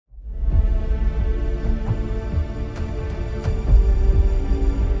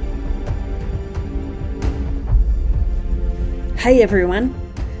Hey everyone,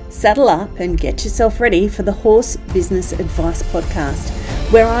 saddle up and get yourself ready for the Horse Business Advice Podcast,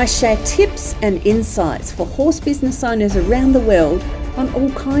 where I share tips and insights for horse business owners around the world on all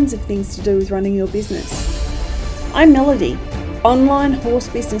kinds of things to do with running your business. I'm Melody, online horse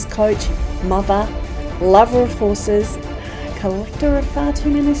business coach, mother, lover of horses, collector of far too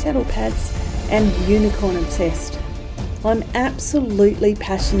many saddle pads, and unicorn obsessed. I'm absolutely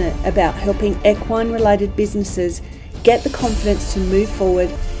passionate about helping equine related businesses get the confidence to move forward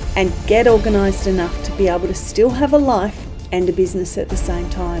and get organised enough to be able to still have a life and a business at the same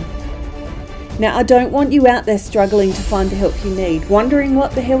time. Now, I don't want you out there struggling to find the help you need, wondering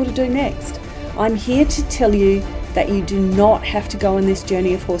what the hell to do next. I'm here to tell you that you do not have to go on this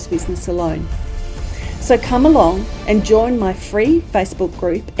journey of horse business alone. So come along and join my free Facebook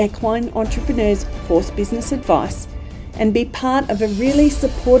group, Equine Entrepreneurs Horse Business Advice, and be part of a really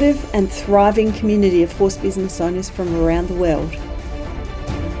supportive and thriving community of horse business owners from around the world.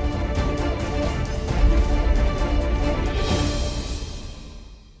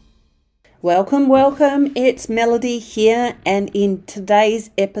 Welcome. It's Melody here, and in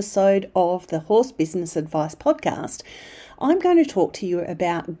today's episode of the Horse Business Advice Podcast, I'm going to talk to you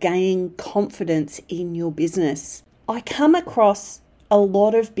about gaining confidence in your business. I come across a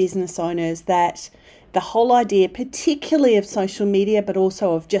lot of business owners that the whole idea, particularly of social media, but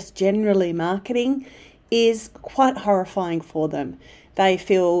also of just generally marketing, is quite horrifying for them. They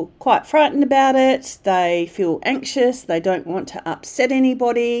feel quite frightened about it. They feel anxious. They don't want to upset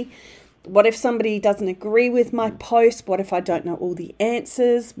anybody. What if somebody doesn't agree with my post? What if I don't know all the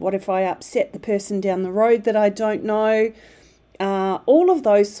answers? What if I upset the person down the road that I don't know? All of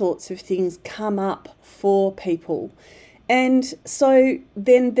those sorts of things come up for people. And so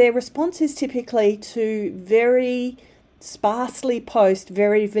then their response is typically to very sparsely post,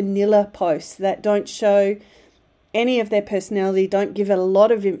 very vanilla posts that don't show any of their personality, don't give a lot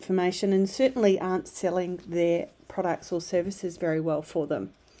of information, and certainly aren't selling their products or services very well for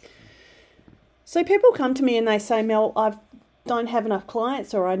them. So people come to me and they say, Mel, I don't have enough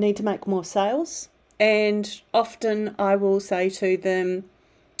clients, or I need to make more sales. And often I will say to them,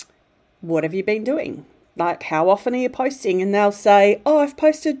 what have you been doing? Like, how often are you posting? And they'll say, I've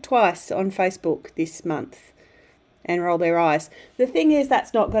posted twice on Facebook this month, and roll their eyes. The thing is,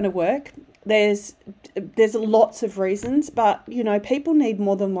 that's not going to work. There's lots of reasons, but, people need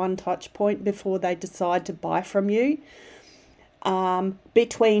more than one touch point before they decide to buy from you.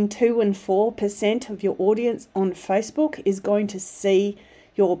 Between 2 and 4% of your audience on Facebook is going to see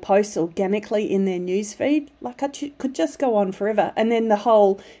your posts organically in their newsfeed. Like, I could just go on forever. And then the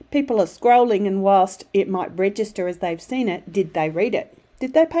whole people are scrolling, and whilst it might register as they've seen it, did they read it?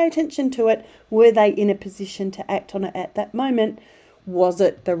 Did they pay attention to it? Were they in a position to act on it at that moment? Was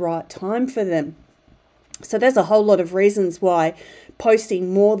it the right time for them? So there's a whole lot of reasons why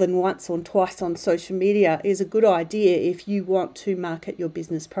posting more than once or twice on social media is a good idea if you want to market your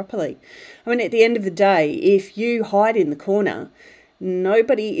business properly. I mean, at the end of the day, if you hide in the corner,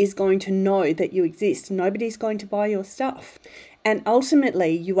 nobody is going to know that you exist. Nobody's going to buy your stuff. And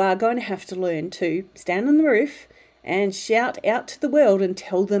ultimately, you are going to have to learn to stand on the roof and shout out to the world and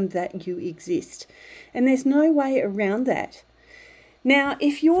tell them that you exist. And there's no way around that. Now,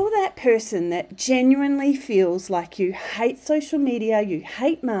 if you're that person that genuinely feels like you hate social media, you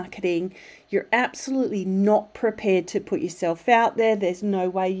hate marketing, you're absolutely not prepared to put yourself out there, there's no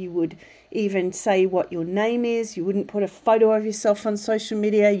way you would even say what your name is, you wouldn't put a photo of yourself on social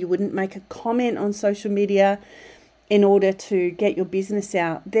media, you wouldn't make a comment on social media in order to get your business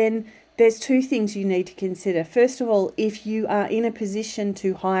out, then there's two things you need to consider. First of all, if you are in a position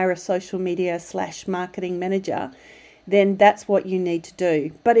to hire a social media / marketing manager, then that's what you need to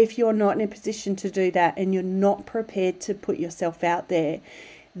do. But if you're not in a position to do that and you're not prepared to put yourself out there,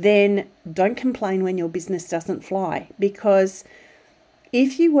 then don't complain when your business doesn't fly. Because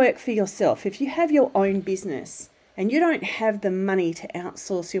if you work for yourself, if you have your own business and you don't have the money to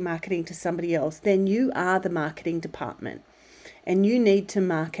outsource your marketing to somebody else, then you are the marketing department and you need to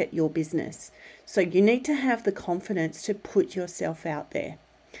market your business. So you need to have the confidence to put yourself out there.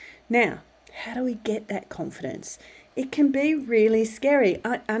 Now, how do we get that confidence? It can be really scary.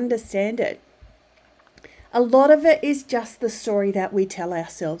 I understand it. A lot of it is just the story that we tell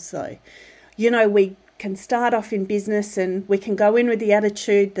ourselves, though. We can start off in business and we can go in with the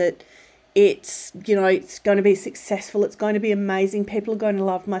attitude that it's going to be successful. It's going to be amazing. People are going to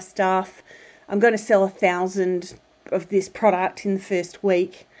love my stuff. I'm going to sell 1,000 of this product in the first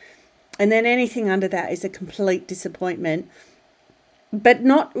week. And then anything under that is a complete disappointment. But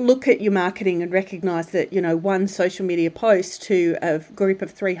not look at your marketing and recognize that, one social media post to a group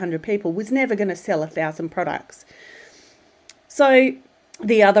of 300 people was never going to sell 1,000 products. So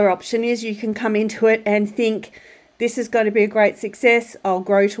the other option is you can come into it and think, this is going to be a great success. I'll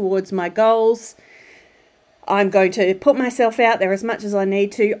grow towards my goals. I'm going to put myself out there as much as I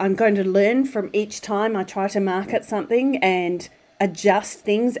need to. I'm going to learn from each time I try to market something and adjust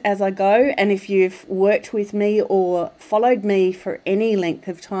things as I go. And if you've worked with me or followed me for any length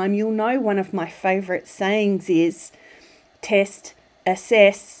of time, you'll know one of my favorite sayings is test,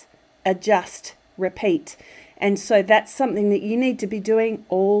 assess, adjust, repeat. And so that's something that you need to be doing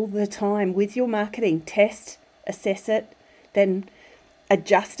all the time with your marketing. Test, assess it, then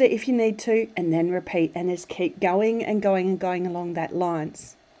adjust it if you need to, and then repeat, and just keep going and going and going along that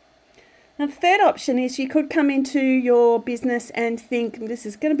lines. Now, the third option is you could come into your business and think, this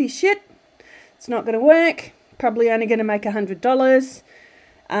is going to be shit. It's not going to work. Probably only going to make $100.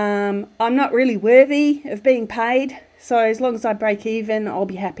 I'm not really worthy of being paid. So as long as I break even, I'll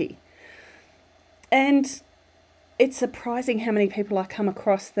be happy. And it's surprising how many people I come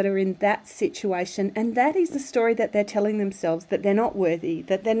across that are in that situation. And that is the story that they're telling themselves, that they're not worthy,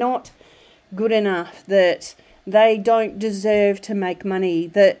 that they're not good enough, that they don't deserve to make money,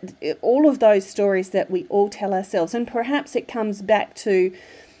 that all of those stories that we all tell ourselves. And perhaps it comes back to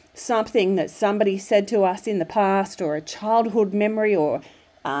something that somebody said to us in the past, or a childhood memory, or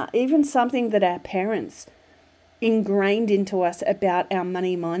even something that our parents ingrained into us about our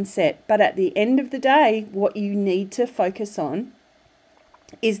money mindset. But at the end of the day, what you need to focus on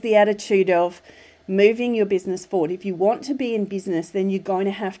is the attitude of moving your business forward. If you want to be in business, then you're going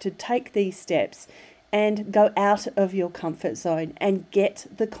to have to take these steps and go out of your comfort zone and get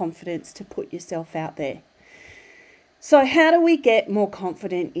the confidence to put yourself out there. So how do we get more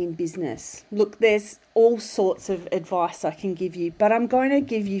confident in business? Look, there's all sorts of advice I can give you, but I'm going to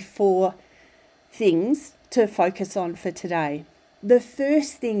give you 4 things to focus on for today. The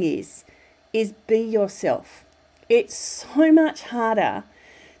first thing is be yourself. It's so much harder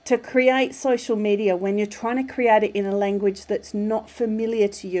to create social media when you're trying to create it in a language that's not familiar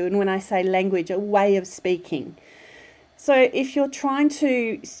to you. And when I say language, a way of speaking. So if you're trying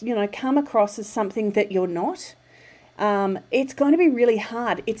to, come across as something that you're not, it's going to be really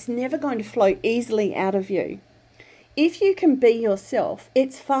hard. It's never going to flow easily out of you. If you can be yourself,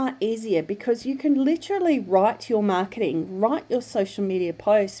 it's far easier because you can literally write your marketing, write your social media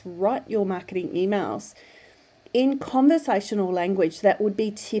posts, write your marketing emails in conversational language that would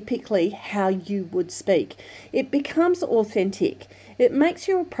be typically how you would speak. It becomes authentic. It makes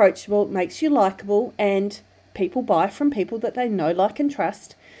you approachable, it makes you likable, and people buy from people that they know, like, and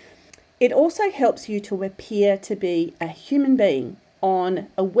trust. It also helps you to appear to be a human being on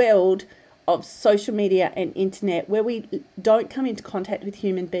a world of social media and internet where we don't come into contact with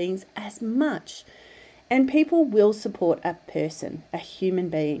human beings as much. And people will support a person, a human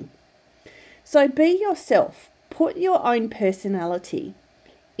being. So be yourself. Put your own personality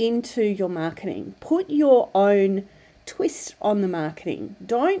into your marketing. Put your own twist on the marketing.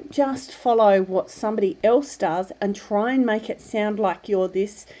 Don't just follow what somebody else does and try and make it sound like you're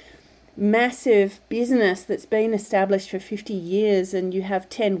this massive business that's been established for 50 years and you have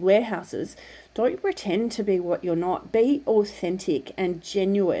 10 warehouses. Don't pretend to be what you're not. Be authentic and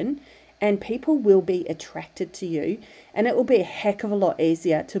genuine, and people will be attracted to you, and it will be a heck of a lot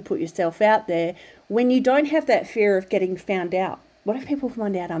easier to put yourself out there when you don't have that fear of getting found out. What if people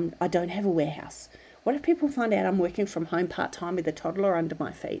find out I don't have a warehouse? What if people find out I'm working from home part-time with a toddler under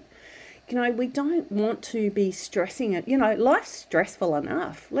my feet? We don't want to be stressing it. Life's stressful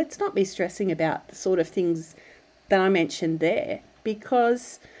enough. Let's not be stressing about the sort of things that I mentioned there,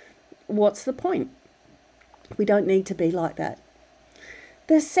 because what's the point? We don't need to be like that.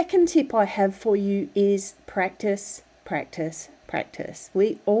 The second tip I have for you is practice, practice, practice.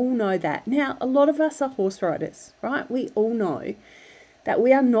 We all know that. Now, a lot of us are horse riders, right? We all know that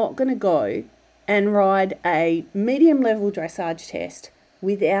we are not going to go and ride a medium level dressage test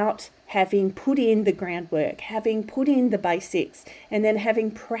without having put in the groundwork, having put in the basics, and then having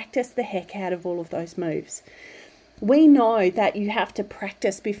practiced the heck out of all of those moves. We know that you have to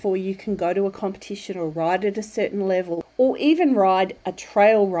practice before you can go to a competition or ride at a certain level, or even ride a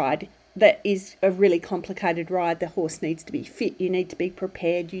trail ride that is a really complicated ride. The horse needs to be fit, you need to be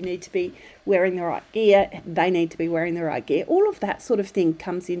prepared, you need to be wearing the right gear, they need to be wearing the right gear. All of that sort of thing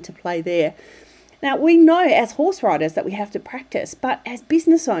comes into play there. Now, we know as horse riders that we have to practice, but as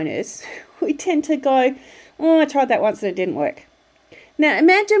business owners, we tend to go, I tried that once and it didn't work. Now,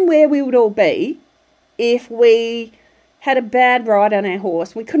 imagine where we would all be if we had a bad ride on our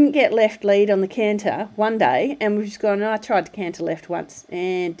horse. We couldn't get left lead on the canter one day, and we've just gone, I tried to canter left once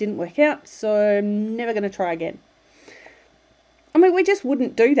and it didn't work out, so I'm never going to try again. We just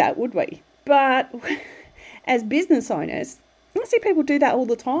wouldn't do that, would we? But as business owners, I see people do that all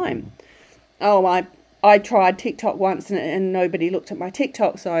the time. Oh, I tried TikTok once and nobody looked at my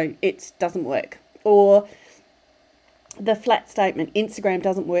TikTok, so it doesn't work. Or the flat statement, Instagram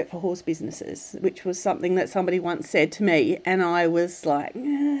doesn't work for horse businesses, which was something that somebody once said to me, and I was like,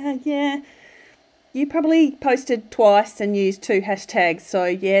 yeah, you probably posted twice and used 2 hashtags, so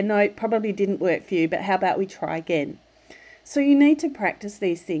yeah, no, it probably didn't work for you, but how about we try again? So you need to practice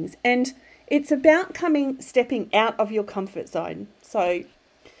these things, and it's about stepping out of your comfort zone. So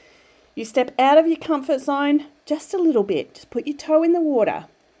you step out of your comfort zone just a little bit, just put your toe in the water,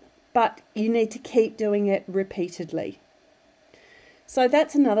 but you need to keep doing it repeatedly. So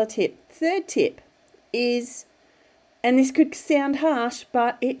that's another tip. Third tip is, and this could sound harsh,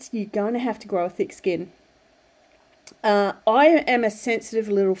 but you're going to have to grow a thick skin. I am a sensitive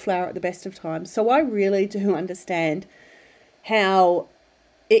little flower at the best of times, so I really do understand how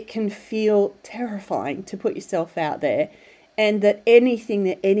it can feel terrifying to put yourself out there, and that anything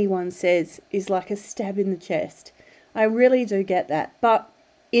that anyone says is like a stab in the chest. I really do get that. But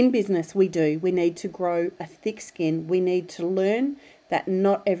in business, we need to grow a thick skin. We need to learn that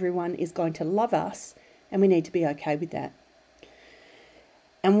not everyone is going to love us, and we need to be okay with that.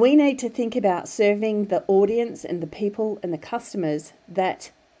 And we need to think about serving the audience and the people and the customers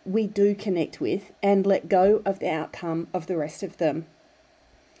that we do connect with, and let go of the outcome of the rest of them.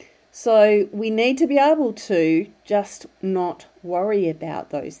 So we need to be able to just not worry about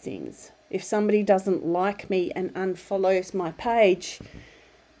those things. If somebody doesn't like me and unfollows my page,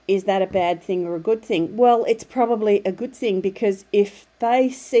 is that a bad thing or a good thing? Well, it's probably a good thing, because if they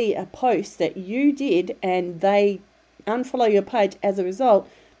see a post that you did and they unfollow your page as a result,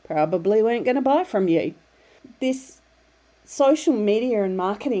 probably weren't going to buy from you. This social media and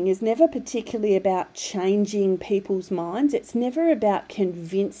marketing is never particularly about changing people's minds. It's never about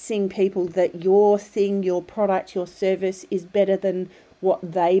convincing people that your thing, your product, your service is better than what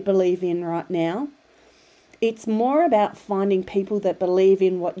they believe in right now. It's more about finding people that believe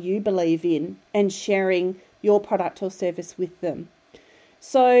in what you believe in and sharing your product or service with them.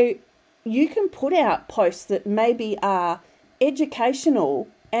 So you can put out posts that maybe are educational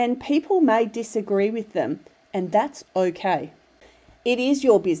and people may disagree with them, and that's okay. It is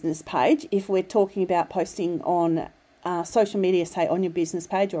your business page. If we're talking about posting on social media, say on your business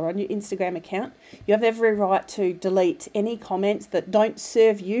page or on your Instagram account, you have every right to delete any comments that don't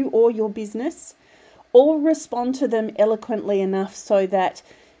serve you or your business, or respond to them eloquently enough so that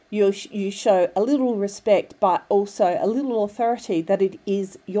you show a little respect, but also a little authority that it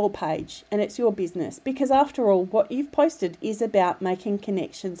is your page and it's your business. Because after all, what you've posted is about making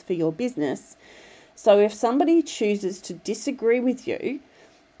connections for your business. So if somebody chooses to disagree with you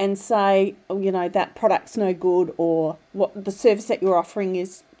and say, that product's no good, or what the service that you're offering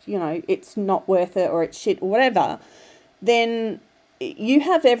is, it's not worth it, or it's shit, or whatever, then you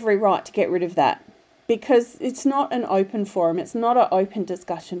have every right to get rid of that. Because it's not an open forum. It's not an open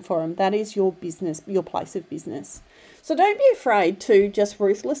discussion forum. That is your business, your place of business. So don't be afraid to just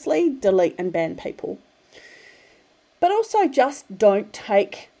ruthlessly delete and ban people. But also just don't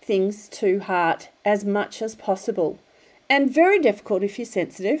take things to heart as much as possible. And very difficult if you're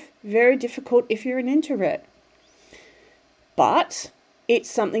sensitive. Very difficult if you're an introvert. But it's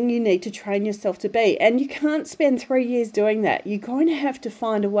something you need to train yourself to be. And you can't spend 3 years doing that. You're going to have to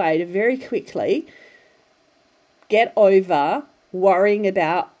find a way to very quickly get over worrying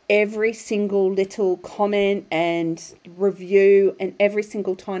about every single little comment and review and every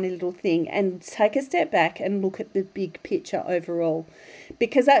single tiny little thing, and take a step back and look at the big picture overall,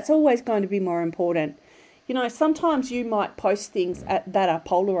 because that's always going to be more important. Sometimes you might post things that are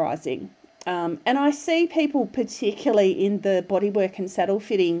polarizing. And I see people, particularly in the bodywork and saddle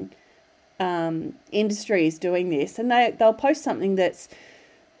fitting industries, doing this, and they'll post something that's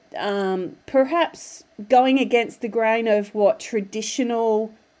perhaps going against the grain of what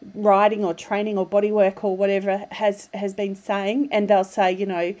traditional riding or training or bodywork or whatever has been saying, and they'll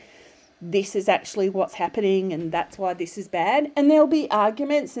say, this is actually what's happening and that's why this is bad. And there'll be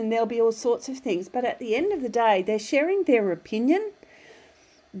arguments and there'll be all sorts of things, but at the end of the day, they're sharing their opinion.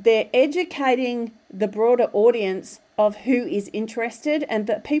 They're educating the broader audience of who is interested, and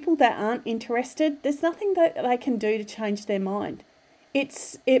the people that aren't interested, there's nothing that they can do to change their mind.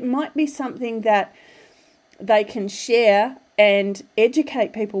 It might be something that they can share and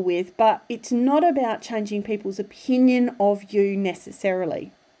educate people with, but it's not about changing people's opinion of you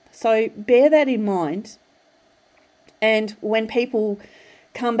necessarily. So bear that in mind. And when people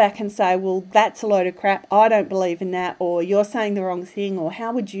come back and say, well, that's a load of crap, I don't believe in that, or you're saying the wrong thing, or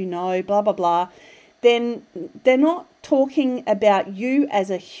how would you know, blah, blah, blah, then they're not talking about you as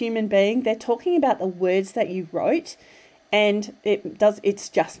a human being. They're talking about the words that you wrote. And it's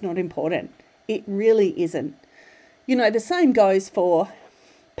just not important. It really isn't. The same goes for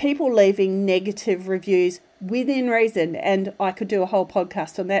people leaving negative reviews within reason. And I could do a whole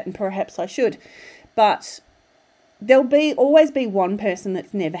podcast on that, and perhaps I should. But there'll always be one person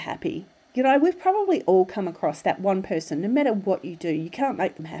that's never happy. We've probably all come across that one person. No matter what you do, you can't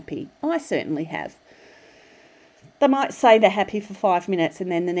make them happy. I certainly have. They might say they're happy for 5 minutes,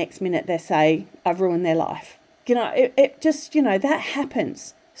 and then the next minute they say, I've ruined their life. That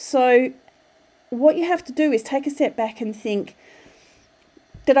happens. So what you have to do is take a step back and think,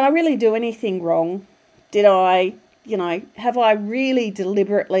 did I really do anything wrong? Did I, have I really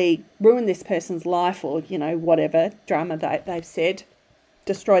deliberately ruined this person's life, or, whatever drama they've said,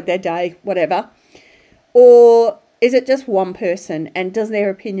 destroyed their day, whatever? Or is it just one person, and does their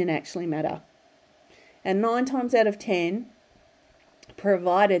opinion actually matter? And 9 times out of 10,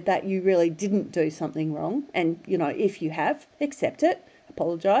 provided that you really didn't do something wrong, and, if you have, accept it,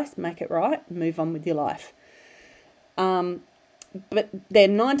 apologise, make it right, and move on with your life. But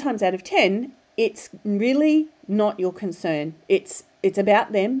then 9 times out of 10, it's really not your concern. It's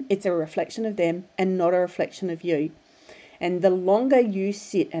about them, it's a reflection of them, and not a reflection of you. And the longer you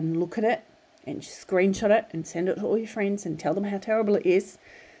sit and look at it, and screenshot it, and send it to all your friends, and tell them how terrible it is,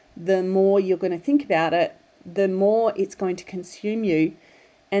 the more you're going to think about it, the more it's going to consume you,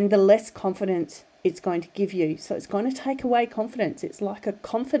 and the less confidence it's going to give you. So it's going to take away confidence. It's like a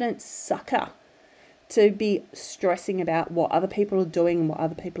confidence sucker to be stressing about what other people are doing and what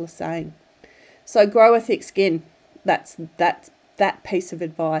other people are saying. So grow a thick skin. That's that piece of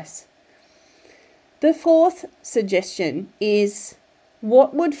advice. The fourth suggestion is,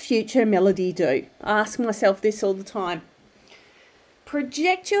 what would future Melody do? I ask myself this all the time.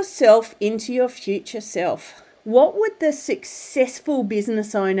 Project yourself into your future self. What would the successful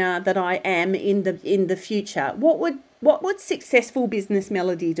business owner that I am in the future, what would successful business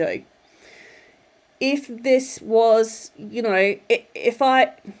Melody do? If this was, if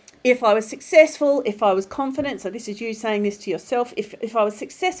I was successful, if I was confident, so this is you saying this to yourself, if I was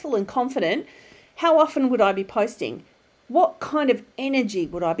successful and confident, how often would I be posting? What kind of energy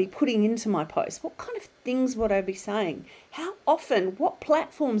would I be putting into my posts? What kind of things would I be saying? How often? What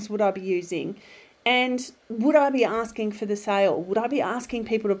platforms would I be using? And would I be asking for the sale? Would I be asking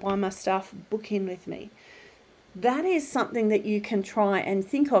people to buy my stuff, book in with me? That is something that you can try and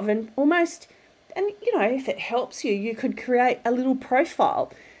think of, and almost, and if it helps you, you could create a little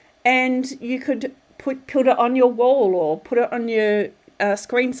profile, and you could put it on your wall, or put it on your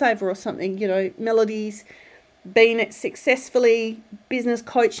screensaver or something. Melody's been successfully business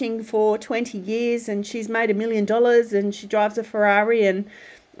coaching for 20 years, and she's made $1 million, and she drives a Ferrari, and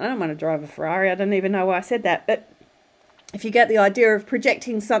I don't want to drive a Ferrari. I don't even know why I said that. But if you get the idea of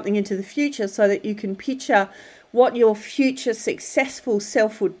projecting something into the future so that you can picture what your future successful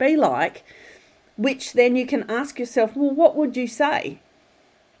self would be like, which then you can ask yourself, well, what would you say?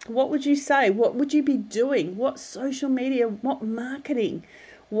 What would you say? What would you be doing? What social media? What marketing?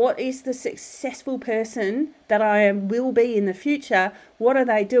 What is the successful person that I will be in the future? What are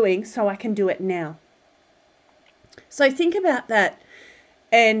they doing so I can do it now? So think about that,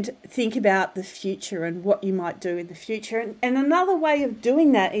 and think about the future and what you might do in the future. And another way of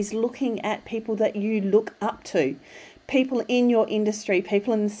doing that is looking at people that you look up to, people in your industry,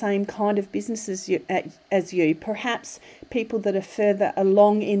 people in the same kind of business as you, perhaps people that are further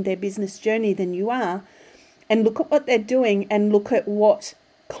along in their business journey than you are, and look at what they're doing and look at what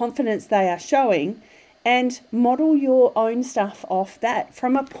confidence they are showing, and model your own stuff off that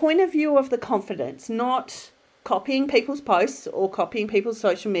from a point of view of the confidence, not copying people's posts or copying people's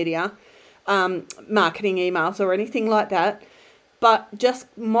social media, marketing emails or anything like that, but just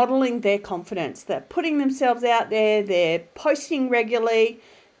modeling their confidence. They're putting themselves out there, they're posting regularly,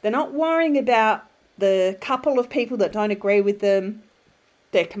 they're not worrying about the couple of people that don't agree with them,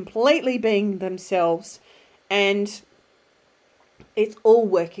 they're completely being themselves, and it's all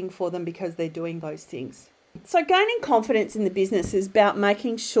working for them because they're doing those things. So gaining confidence in the business is about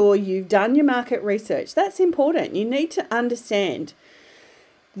making sure you've done your market research. That's important. You need to understand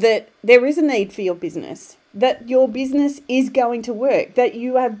that there is a need for your business, that your business is going to work, that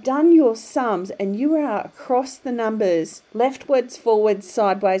you have done your sums and you are across the numbers, leftwards, forwards,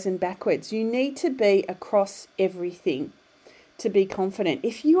 sideways and backwards. You need to be across everything to be confident.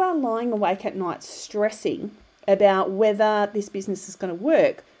 If you are lying awake at night stressing about whether this business is going to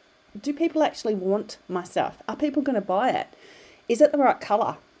work, do people actually want my stuff? Are people going to buy it? Is it the right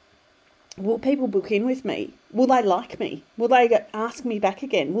colour? Will people book in with me? Will they like me? Will they ask me back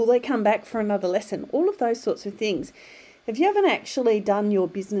again? Will they come back for another lesson? All of those sorts of things. If you haven't actually done your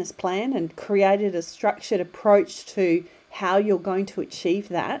business plan and created a structured approach to how you're going to achieve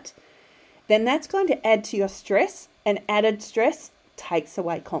that, then that's going to add to your stress, and added stress takes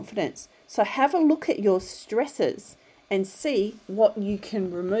away confidence. So have a look at your stresses and see what you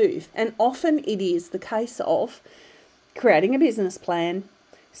can remove. And often it is the case of creating a business plan,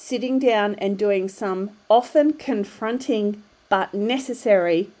 sitting down and doing some often confronting but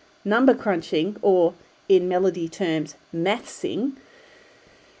necessary number crunching, or in Melody terms, mathsing,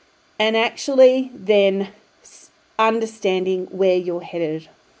 and actually then understanding where you're headed.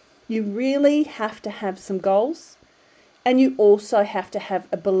 You really have to have some goals, and you also have to have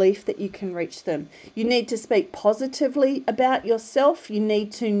a belief that you can reach them. You need to speak positively about yourself. You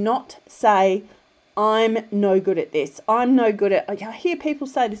need to not say, I'm no good at this. I'm no good at... I hear people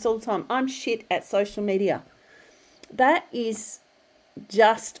say this all the time. I'm shit at social media. That is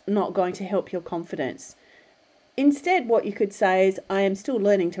just not going to help your confidence. Instead, what you could say is, I am still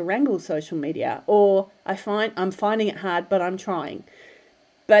learning to wrangle social media, or I'm finding it hard, but I'm trying.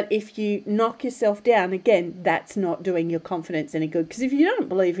 But if you knock yourself down, again, that's not doing your confidence any good. Because if you don't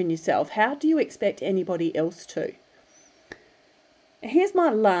believe in yourself, how do you expect anybody else to? Here's my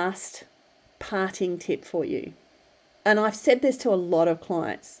last parting tip for you. And I've said this to a lot of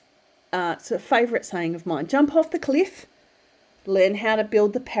clients. It's a favourite saying of mine. Jump off the cliff, learn how to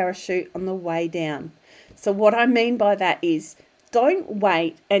build the parachute on the way down. So what I mean by that is, don't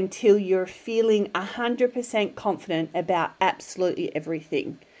wait until you're feeling 100% confident about absolutely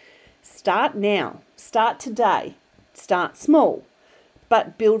everything. Start now. Start today. Start small,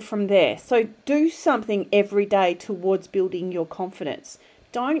 but build from there. So do something every day towards building your confidence.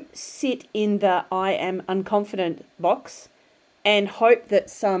 Don't sit in the I am unconfident box and hope that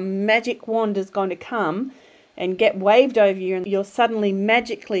some magic wand is going to come and get waved over you and you're suddenly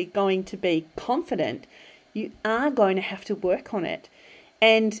magically going to be confident. You are going to have to work on it.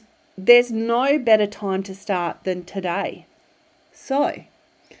 And there's no better time to start than today. So,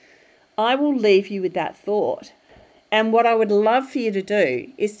 I will leave you with that thought. And what I would love for you to do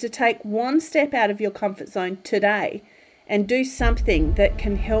is to take one step out of your comfort zone today and do something that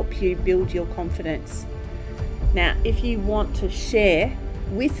can help you build your confidence. Now, if you want to share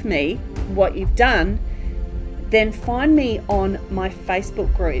with me what you've done, then find me on my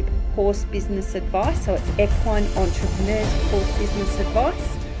Facebook group, Horse Business Advice. So it's Equine Entrepreneurs Horse Business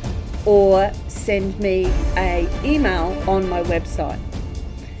Advice, or send me an email on my website.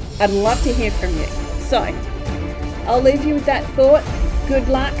 I'd love to hear from you. So I'll leave you with that thought. Good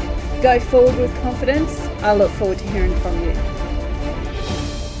luck. Go forward with confidence. I look forward to hearing from you.